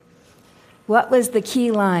What was the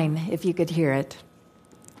key line, if you could hear it?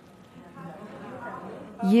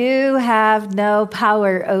 You have no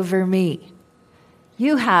power over me.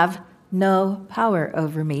 You have no power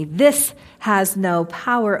over me. This has no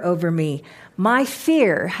power over me. My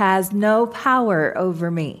fear has no power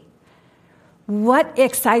over me. What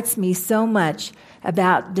excites me so much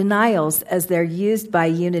about denials as they're used by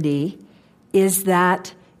Unity is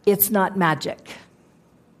that it's not magic.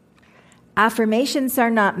 Affirmations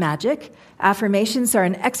are not magic. Affirmations are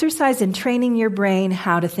an exercise in training your brain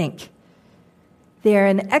how to think. They're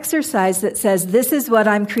an exercise that says, this is what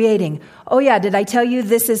I'm creating. Oh yeah, did I tell you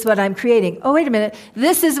this is what I'm creating? Oh, wait a minute,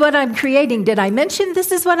 this is what I'm creating. Did I mention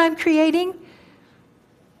this is what I'm creating?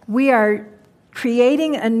 We are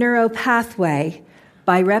creating a neural pathway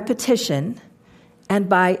by repetition and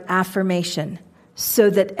by affirmation so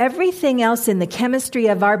that everything else in the chemistry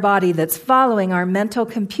of our body that's following our mental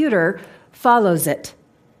computer follows it.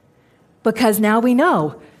 Because now we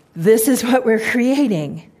know this is what we're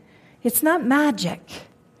creating. It's not magic.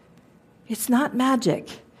 It's not magic.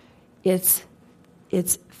 It's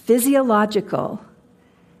physiological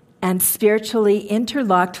and spiritually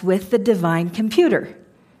interlocked with the divine computer.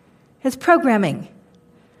 It's programming.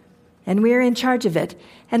 And we're in charge of it.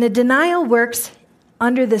 And a denial works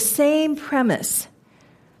under the same premise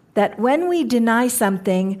that when we deny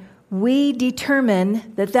something, we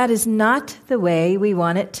determine that that is not the way we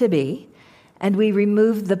want it to be, and we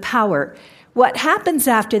remove the power. What happens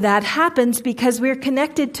after that happens because we're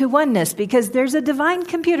connected to oneness, because there's a divine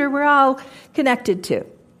computer we're all connected to.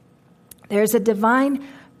 There's a divine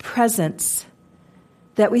presence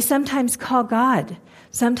that we sometimes call God.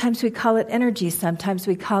 Sometimes we call it energy. Sometimes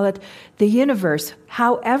we call it the universe.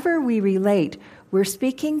 However we relate, we're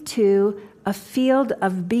speaking to a field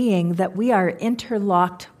of being that we are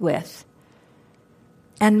interlocked with.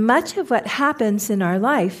 And much of what happens in our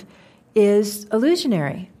life is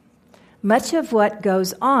illusionary. Much of what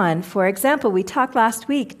goes on, for example, we talked last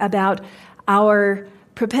week about our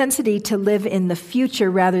propensity to live in the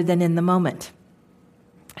future rather than in the moment.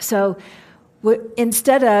 So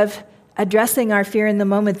instead of addressing our fear in the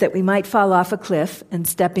moment that we might fall off a cliff and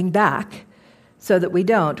stepping back so that we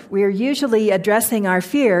don't, we're usually addressing our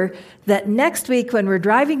fear that next week when we're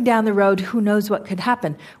driving down the road, who knows what could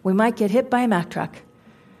happen? We might get hit by a Mack truck.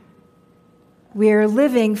 We're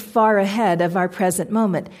living far ahead of our present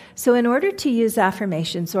moment. So in order to use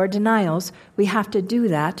affirmations or denials, we have to do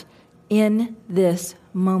that in this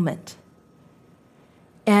moment.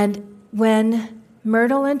 And when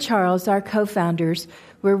Myrtle and Charles, our co-founders,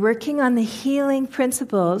 were working on the healing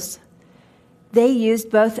principles, they used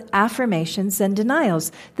both affirmations and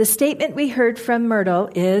denials. The statement we heard from Myrtle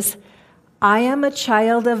is, I am a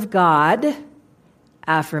child of God,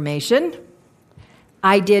 affirmation.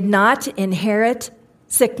 I did not inherit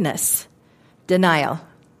sickness, denial.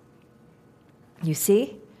 You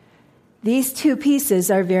see, these two pieces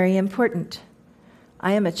are very important.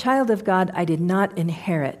 I am a child of God. I did not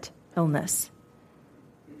inherit illness.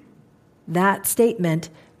 That statement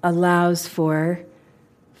allows for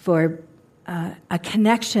a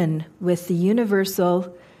connection with the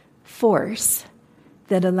universal force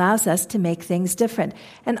that allows us to make things different.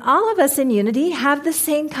 And all of us in Unity have the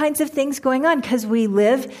same kinds of things going on because we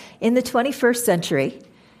live in the 21st century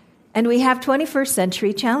and we have 21st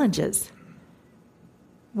century challenges.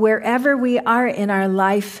 Wherever we are in our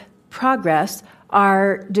life progress,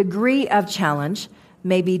 our degree of challenge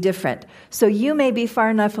may be different. So you may be far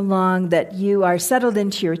enough along that you are settled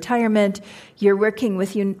into your retirement, you're working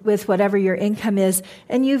with whatever your income is,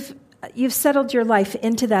 and you've settled your life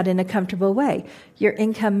into that in a comfortable way. Your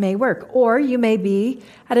income may work. Or you may be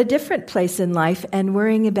at a different place in life and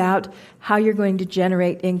worrying about how you're going to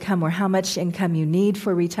generate income or how much income you need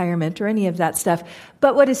for retirement or any of that stuff.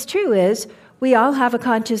 But what is true is we all have a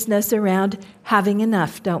consciousness around having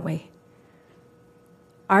enough, don't we?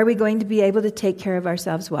 Are we going to be able to take care of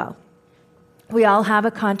ourselves well? We all have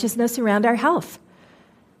a consciousness around our health.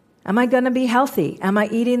 Am I going to be healthy? Am I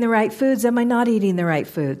eating the right foods? Am I not eating the right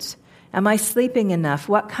foods? Am I sleeping enough?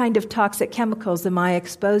 What kind of toxic chemicals am I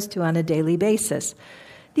exposed to on a daily basis?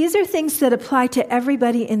 These are things that apply to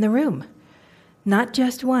everybody in the room, not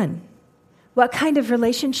just one. What kind of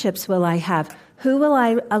relationships will I have? Who will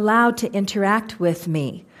I allow to interact with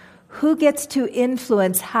me? Who gets to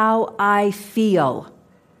influence how I feel?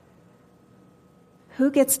 Who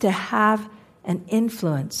gets to have an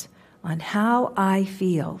influence on how I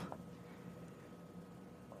feel?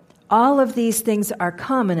 All of these things are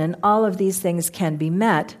common, and all of these things can be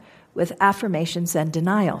met with affirmations and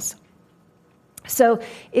denials. So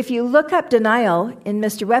if you look up denial in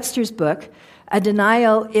Mr. Webster's book, a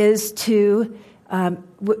denial is to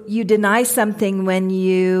You deny something when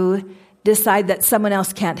you decide that someone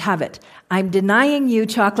else can't have it. I'm denying you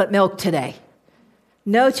chocolate milk today.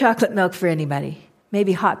 No chocolate milk for anybody.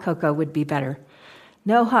 Maybe hot cocoa would be better.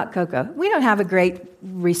 No hot cocoa. We don't have a great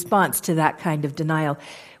response to that kind of denial.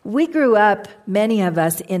 We grew up, many of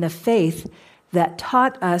us, in a faith that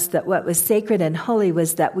taught us that what was sacred and holy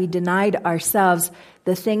was that we denied ourselves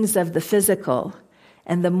the things of the physical.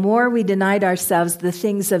 And the more we denied ourselves the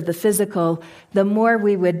things of the physical, the more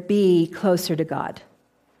we would be closer to God.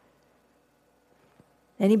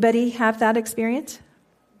 Anybody have that experience?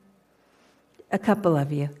 A couple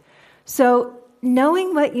of you. So,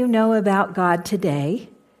 knowing what you know about God today,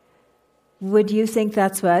 would you think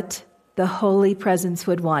that's what the Holy Presence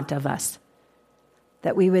would want of us?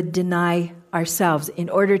 That we would deny ourselves in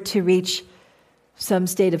order to reach some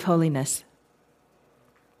state of holiness?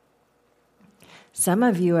 Some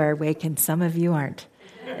of you are awake and some of you aren't.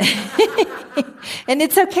 And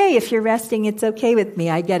it's okay if you're resting. It's okay with me.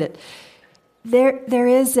 I get it. There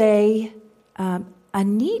is a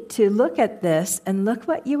need to look at this and look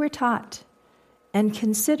what you were taught and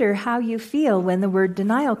consider how you feel when the word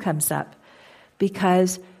denial comes up.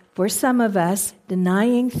 Because for some of us,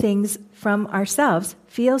 denying things from ourselves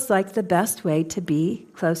feels like the best way to be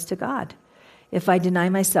close to God. If I deny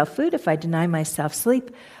myself food, if I deny myself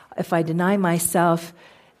sleep, if I deny myself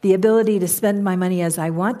the ability to spend my money as I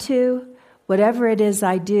want to, whatever it is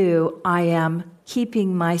I do, I am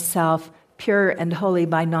keeping myself pure and holy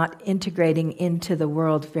by not integrating into the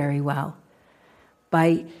world very well,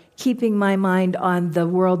 by keeping my mind on the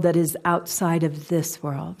world that is outside of this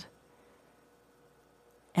world.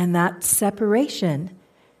 And that separation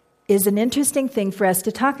is an interesting thing for us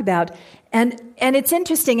to talk about. And it's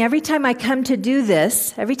interesting, every time I come to do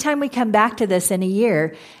this, every time we come back to this in a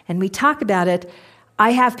year and we talk about it,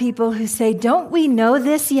 I have people who say, don't we know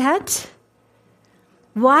this yet?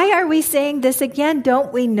 Why are we saying this again?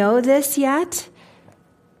 Don't we know this yet?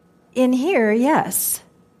 In here, yes.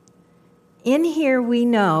 In here we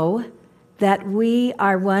know that we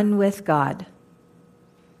are one with God.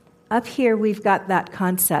 Up here we've got that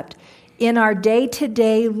concept. In our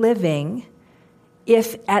day-to-day living,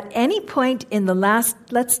 if at any point in the last,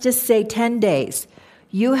 let's just say 10 days,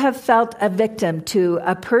 you have felt a victim to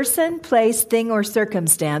a person, place, thing, or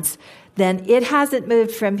circumstance, then it hasn't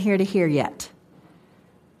moved from here to here yet.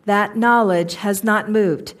 That knowledge has not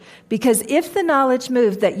moved. Because if the knowledge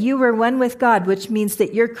moved that you were one with God, which means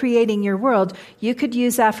that you're creating your world, you could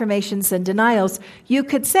use affirmations and denials. You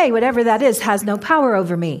could say whatever that is has no power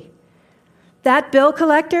over me. That bill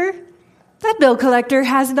collector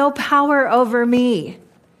has no power over me.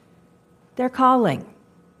 They're calling.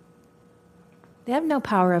 They have no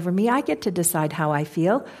power over me. I get to decide how I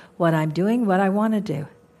feel, what I'm doing, what I want to do.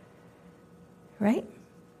 Right?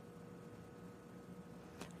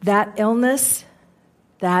 That illness,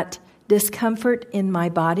 that discomfort in my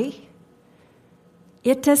body,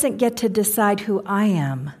 it doesn't get to decide who I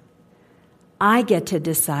am. I get to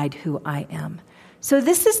decide who I am. So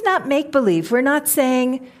this is not make-believe. We're not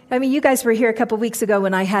saying, you guys were here a couple weeks ago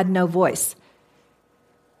when I had no voice.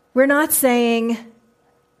 We're not saying,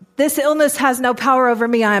 this illness has no power over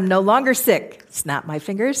me. I am no longer sick. Snap my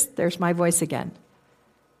fingers. There's my voice again.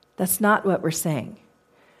 That's not what we're saying.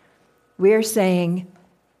 We're saying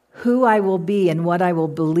who I will be and what I will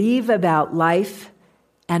believe about life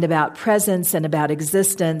and about presence and about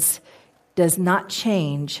existence does not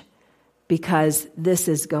change because this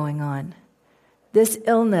is going on. This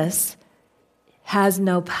illness has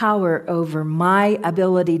no power over my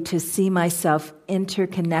ability to see myself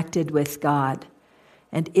interconnected with God.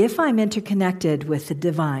 And if I'm interconnected with the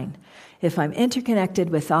divine, if I'm interconnected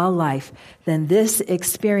with all life, then this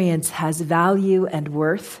experience has value and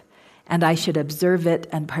worth, and I should observe it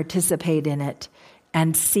and participate in it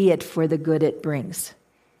and see it for the good it brings.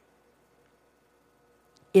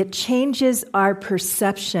 It changes our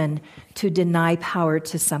perception to deny power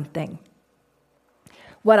to something.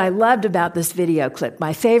 What I loved about this video clip,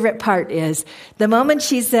 my favorite part is the moment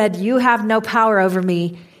she said, "You have no power over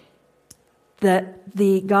me,"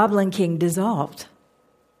 the Goblin King dissolved.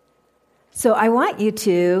 So I want you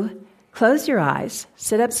to close your eyes,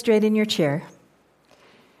 sit up straight in your chair,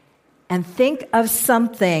 and think of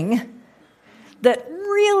something that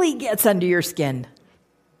really gets under your skin.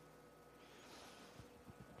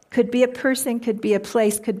 Could be a person, could be a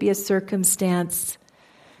place, could be a circumstance,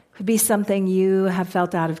 could be something you have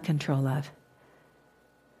felt out of control of.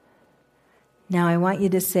 Now I want you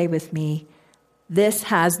to say with me, "This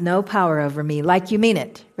has no power over me," like you mean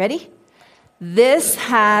it. Ready? This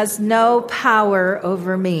has no power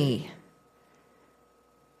over me.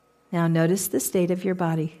 Now notice the state of your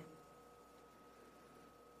body.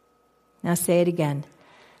 Now say it again.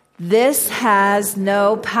 This has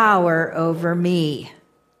no power over me.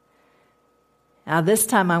 Now this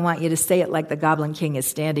time I want you to say it like the Goblin King is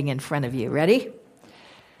standing in front of you. Ready?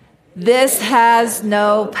 This has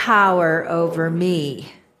no power over me.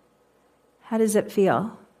 How does it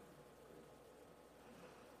feel?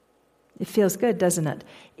 It feels good, doesn't it?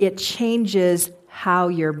 It changes how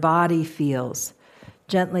your body feels.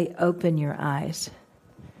 Gently open your eyes.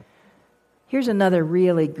 Here's another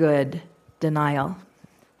really good denial.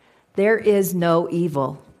 There is no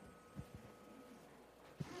evil.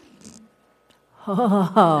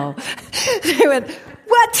 Oh, they went,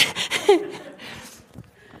 what?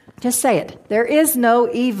 Just say it. There is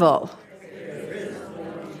no evil.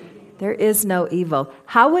 There is no evil.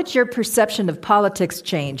 How would your perception of politics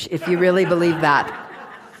change if you really believe that?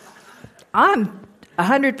 I'm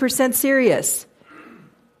 100% serious.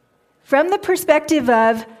 From the perspective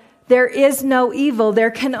of there is no evil, there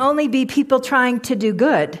can only be people trying to do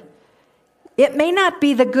good. It may not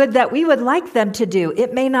be the good that we would like them to do.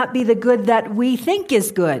 It may not be the good that we think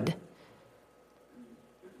is good.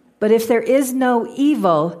 But if there is no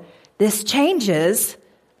evil, this changes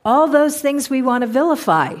all those things we want to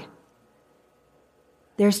vilify.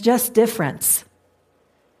 There's just difference.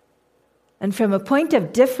 And from a point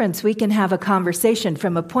of difference, we can have a conversation.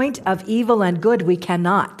 From a point of evil and good, we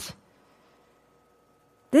cannot.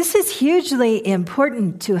 This is hugely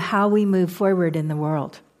important to how we move forward in the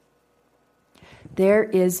world. There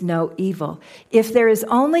is no evil. If there is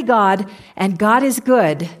only God and God is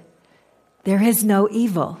good, there is no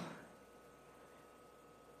evil.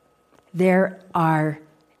 There's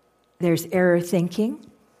error thinking.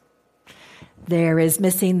 There is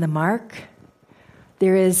missing the mark.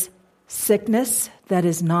 There is sickness that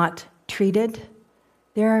is not treated.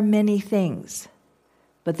 There are many things,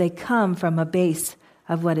 but they come from a base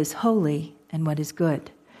of what is holy and what is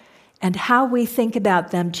good. And how we think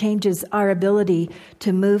about them changes our ability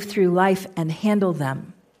to move through life and handle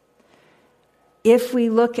them. If we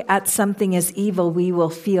look at something as evil, we will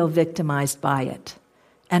feel victimized by it,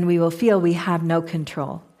 and we will feel we have no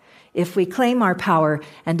control. If we claim our power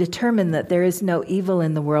and determine that there is no evil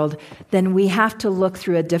in the world, then we have to look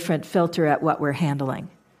through a different filter at what we're handling.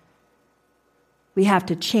 We have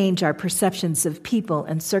to change our perceptions of people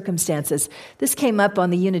and circumstances. This came up on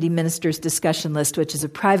the Unity Ministers discussion list, which is a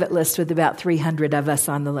private list with about 300 of us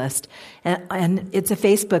on the list. And it's a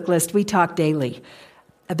Facebook list. We talk daily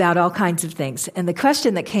about all kinds of things. And the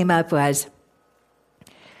question that came up was,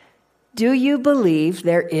 do you believe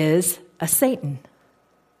there is a Satan?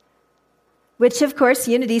 Which, of course,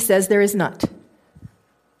 Unity says there is not.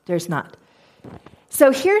 There's not.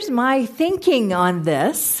 So here's my thinking on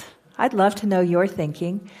this. I'd love to know your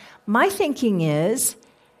thinking. My thinking is,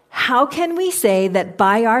 how can we say that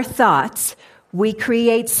by our thoughts we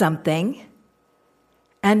create something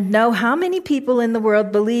and know how many people in the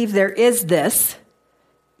world believe there is this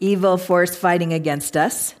evil force fighting against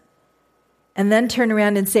us, and then turn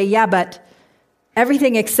around and say, yeah, but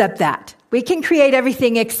everything except that. We can create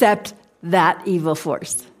everything except that evil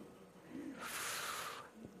force.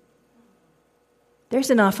 There's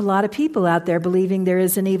an awful lot of people out there believing there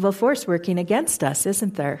is an evil force working against us,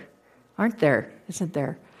 isn't there? Aren't there? Isn't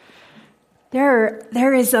there?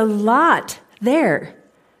 There is a lot there.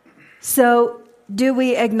 So, do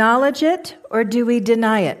we acknowledge it or do we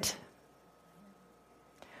deny it?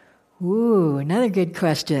 Ooh, another good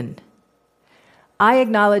question. I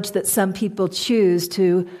acknowledge that some people choose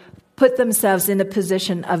to put themselves in a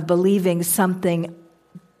position of believing something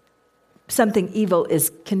evil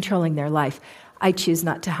is controlling their life. I choose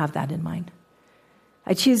not to have that in mind.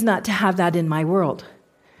 I choose not to have that in my world.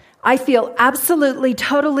 I feel absolutely,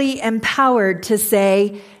 totally empowered to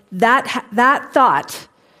say that thought,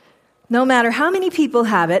 no matter how many people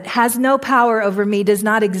have it, has no power over me, does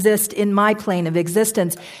not exist in my plane of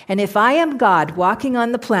existence. And if I am God walking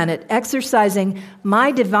on the planet, exercising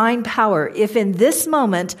my divine power, if in this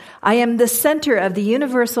moment I am the center of the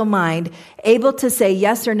universal mind, able to say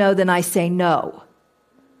yes or no, then I say no.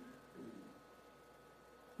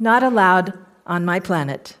 Not allowed on my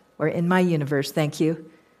planet or in my universe, thank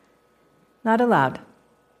you. Not allowed.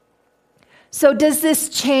 So does this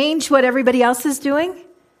change what everybody else is doing?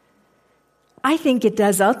 I think it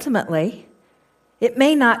does ultimately. It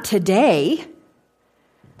may not today,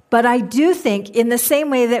 but I do think in the same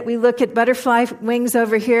way that we look at butterfly wings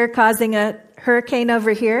over here causing a hurricane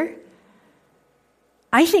over here,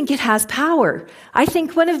 I think it has power. I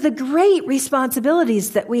think one of the great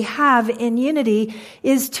responsibilities that we have in Unity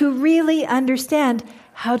is to really understand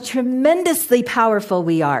how tremendously powerful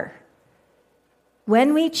we are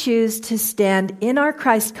when we choose to stand in our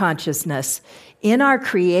Christ consciousness, in our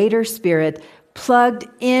Creator Spirit, plugged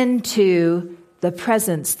into the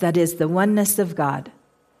presence that is the oneness of God.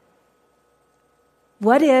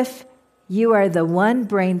 What if you are the one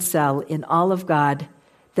brain cell in all of God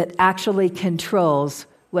that actually controls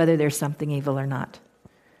whether there's something evil or not?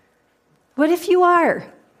 What if you are?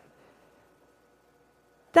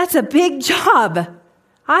 That's a big job.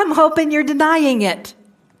 I'm hoping you're denying it.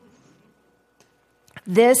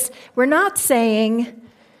 We're not saying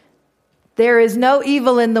there is no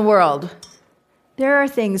evil in the world. There are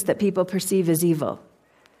things that people perceive as evil.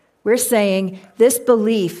 We're saying this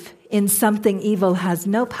belief in something evil has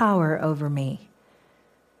no power over me.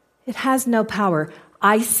 It has no power.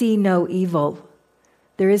 I see no evil.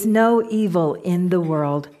 There is no evil in the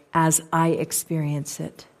world as I experience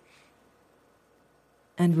it.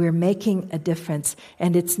 And we're making a difference.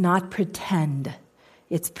 And it's not pretend.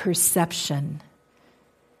 It's perception.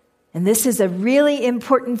 And this is a really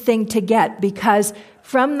important thing to get, because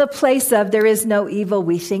from the place of there is no evil,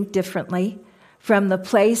 we think differently. From the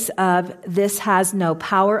place of this has no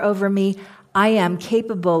power over me, I am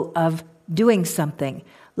capable of doing something.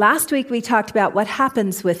 Last week we talked about what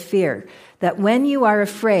happens with fear, that when you are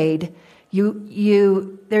afraid,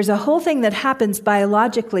 there's a whole thing that happens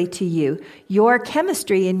biologically to you. Your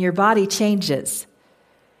chemistry in your body changes.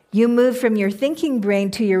 You move from your thinking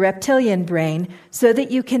brain to your reptilian brain so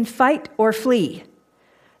that you can fight or flee.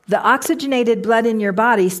 The oxygenated blood in your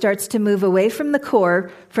body starts to move away from the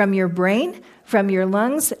core, from your brain, from your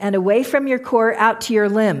lungs, and away from your core out to your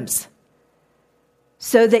limbs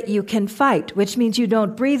so that you can fight, which means you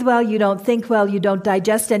don't breathe well, you don't think well, you don't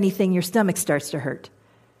digest anything, your stomach starts to hurt.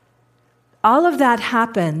 All of that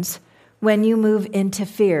happens when you move into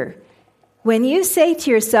fear. When you say to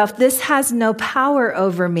yourself, this has no power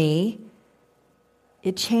over me,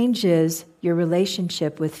 it changes your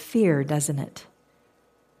relationship with fear, doesn't it?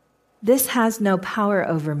 This has no power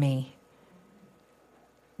over me.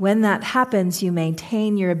 When that happens, you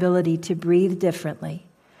maintain your ability to breathe differently.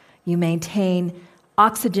 You maintain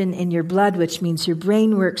oxygen in your blood, which means your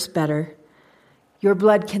brain works better. Your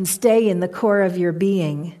blood can stay in the core of your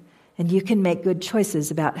being, and you can make good choices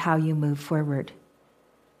about how you move forward.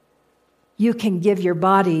 You can give your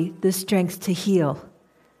body the strength to heal.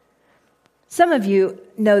 Some of you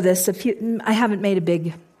know this. I haven't made a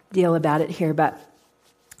big deal about it here, but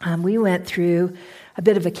we went through a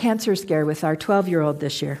bit of a cancer scare with our 12-year-old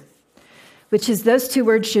this year, which is those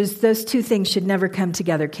two things should never come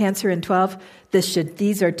together. Cancer and 12,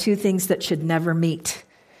 these are two things that should never meet.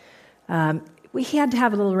 We had to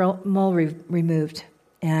have a little mole removed,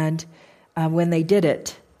 and when they did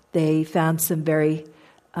it, they found some very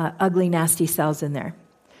ugly, nasty cells in there.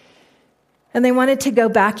 And they wanted to go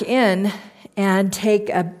back in and take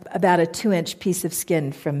about a 2-inch piece of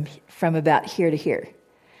skin from about here to here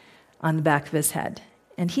on the back of his head.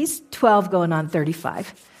 And he's 12 going on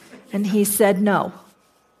 35. And he said, no.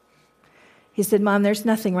 He said, Mom, there's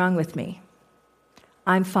nothing wrong with me.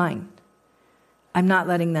 I'm fine. I'm not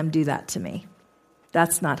letting them do that to me.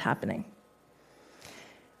 That's not happening.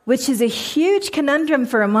 Which is a huge conundrum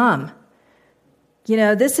for a mom. You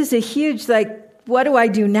know, this is a huge, what do I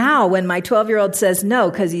do now when my 12-year-old says no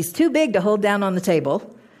because he's too big to hold down on the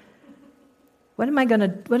table? What am I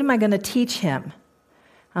going to teach him?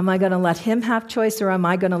 Am I going to let him have choice, or am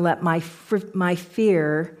I going to let my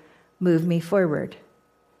fear move me forward?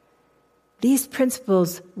 These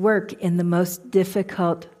principles work in the most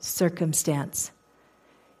difficult circumstance.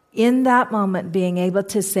 In that moment, being able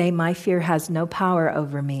to say, my fear has no power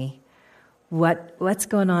over me. What's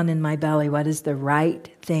going on in my belly? What is the right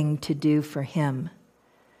thing to do for him?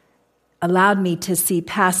 Allowed me to see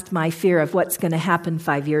past my fear of what's going to happen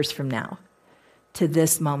 5 years from now to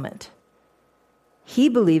this moment. He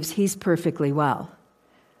believes he's perfectly well.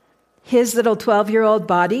 His little 12-year-old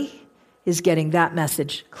body is getting that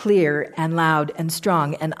message clear and loud and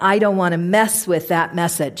strong, and I don't want to mess with that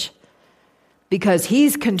message because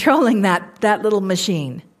he's controlling that little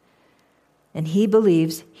machine. And he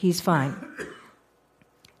believes he's fine.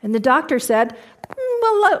 And the doctor said,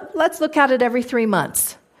 well, let's look at it every 3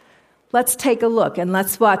 months. Let's take a look and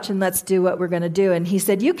let's watch and let's do what we're going to do. And he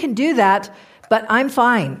said, you can do that, but I'm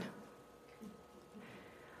fine.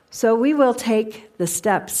 So we will take the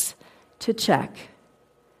steps to check.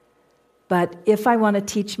 But if I want to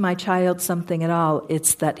teach my child something at all,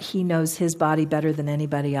 it's that he knows his body better than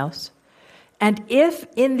anybody else. And if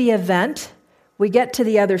in the event we get to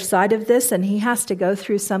the other side of this and he has to go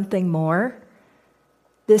through something more,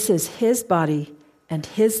 this is his body and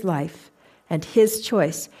his life and his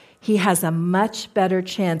choice. He has a much better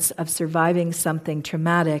chance of surviving something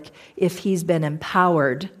traumatic if he's been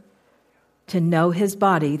empowered to know his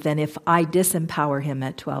body than if I disempower him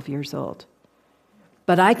at 12 years old.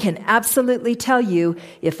 But I can absolutely tell you,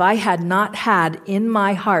 if I had not had in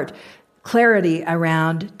my heart clarity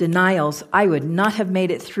around denials, I would not have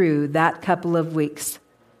made it through that couple of weeks.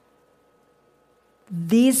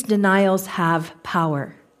 These denials have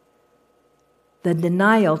power. The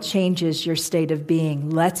denial changes your state of being,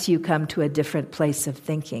 lets you come to a different place of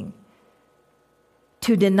thinking.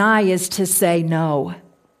 To deny is to say no.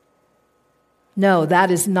 No, that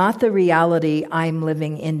is not the reality I'm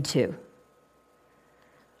living into.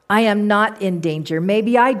 I am not in danger.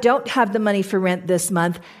 Maybe I don't have the money for rent this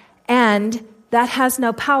month, and that has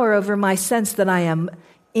no power over my sense that I am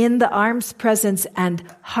in the arms, presence, and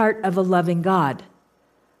heart of a loving God.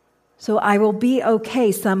 So I will be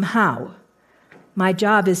okay somehow. My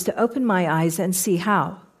job is to open my eyes and see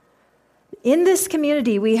how. In this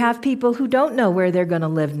community, we have people who don't know where they're going to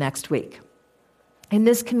live next week. In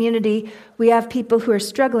this community, we have people who are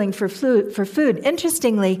struggling for food.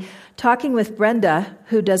 Interestingly, talking with Brenda,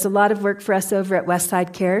 who does a lot of work for us over at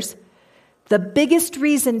Westside Cares, the biggest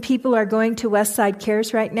reason people are going to Westside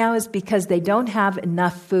Cares right now is because they don't have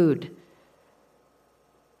enough food.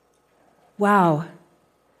 Wow.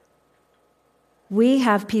 We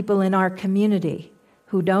have people in our community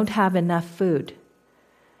who don't have enough food.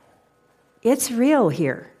 It's real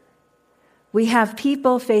here. We have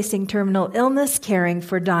people facing terminal illness, caring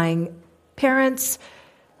for dying parents,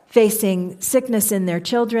 facing sickness in their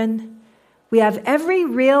children. We have every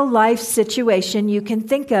real life situation you can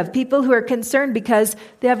think of. People who are concerned because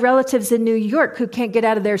they have relatives in New York who can't get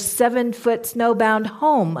out of their 7-foot snowbound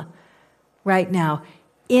home right now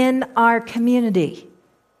in our community.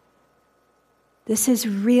 This is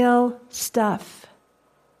real stuff.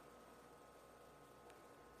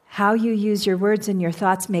 How you use your words and your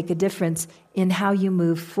thoughts make a difference in how you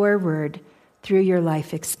move forward through your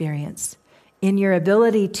life experience, in your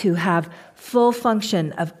ability to have full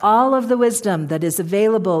function of all of the wisdom that is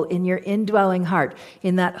available in your indwelling heart,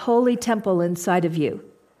 in that holy temple inside of you.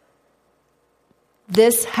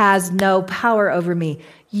 This has no power over me.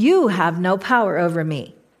 You have no power over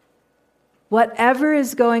me. Whatever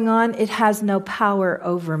is going on, it has no power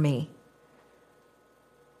over me.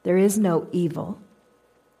 There is no evil.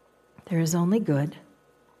 There is only good.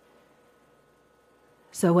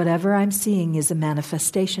 So whatever I'm seeing is a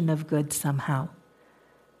manifestation of good somehow.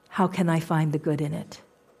 How can I find the good in it?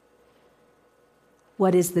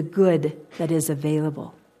 What is the good that is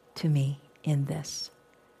available to me in this?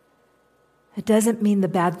 It doesn't mean the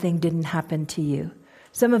bad thing didn't happen to you.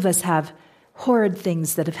 Some of us have horrid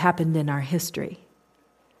things that have happened in our history.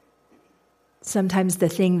 Sometimes the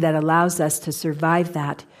thing that allows us to survive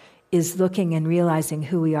that is looking and realizing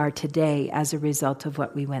who we are today as a result of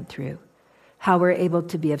what we went through. How we're able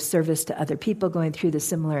to be of service to other people going through the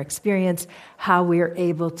similar experience, how we're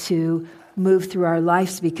able to move through our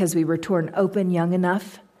lives because we were torn open young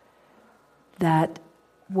enough that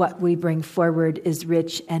what we bring forward is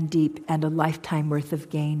rich and deep and a lifetime worth of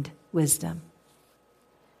gained wisdom.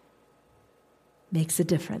 Makes a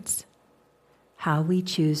difference. How we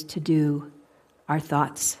choose to do our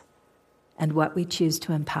thoughts and what we choose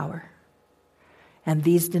to empower. And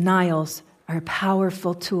these denials are a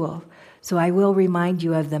powerful tool. So I will remind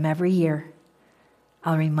you of them every year.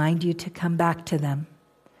 I'll remind you to come back to them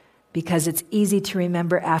because it's easy to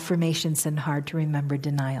remember affirmations and hard to remember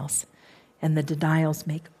denials. And the denials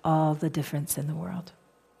make all the difference in the world.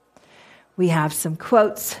 We have some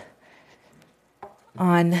quotes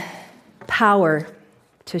on power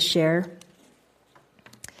to share.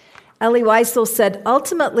 Elie Wiesel said,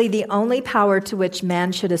 "Ultimately, the only power to which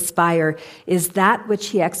man should aspire is that which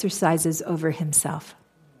he exercises over himself."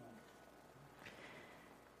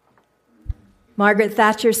 Margaret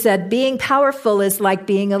Thatcher said, "Being powerful is like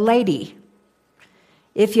being a lady.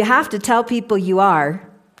 If you have to tell people you are,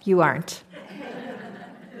 you aren't."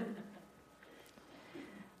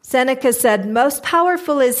 Seneca said, "Most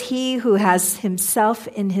powerful is he who has himself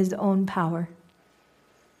in his own power."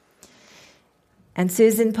 And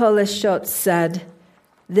Susan Polish-Schultz said,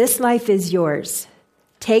 "This life is yours.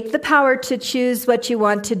 Take the power to choose what you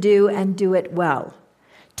want to do and do it well.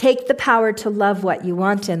 Take the power to love what you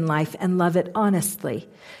want in life and love it honestly.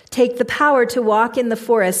 Take the power to walk in the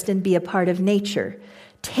forest and be a part of nature.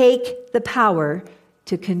 Take the power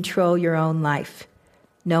to control your own life.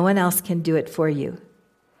 No one else can do it for you.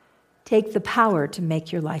 Take the power to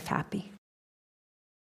make your life happy."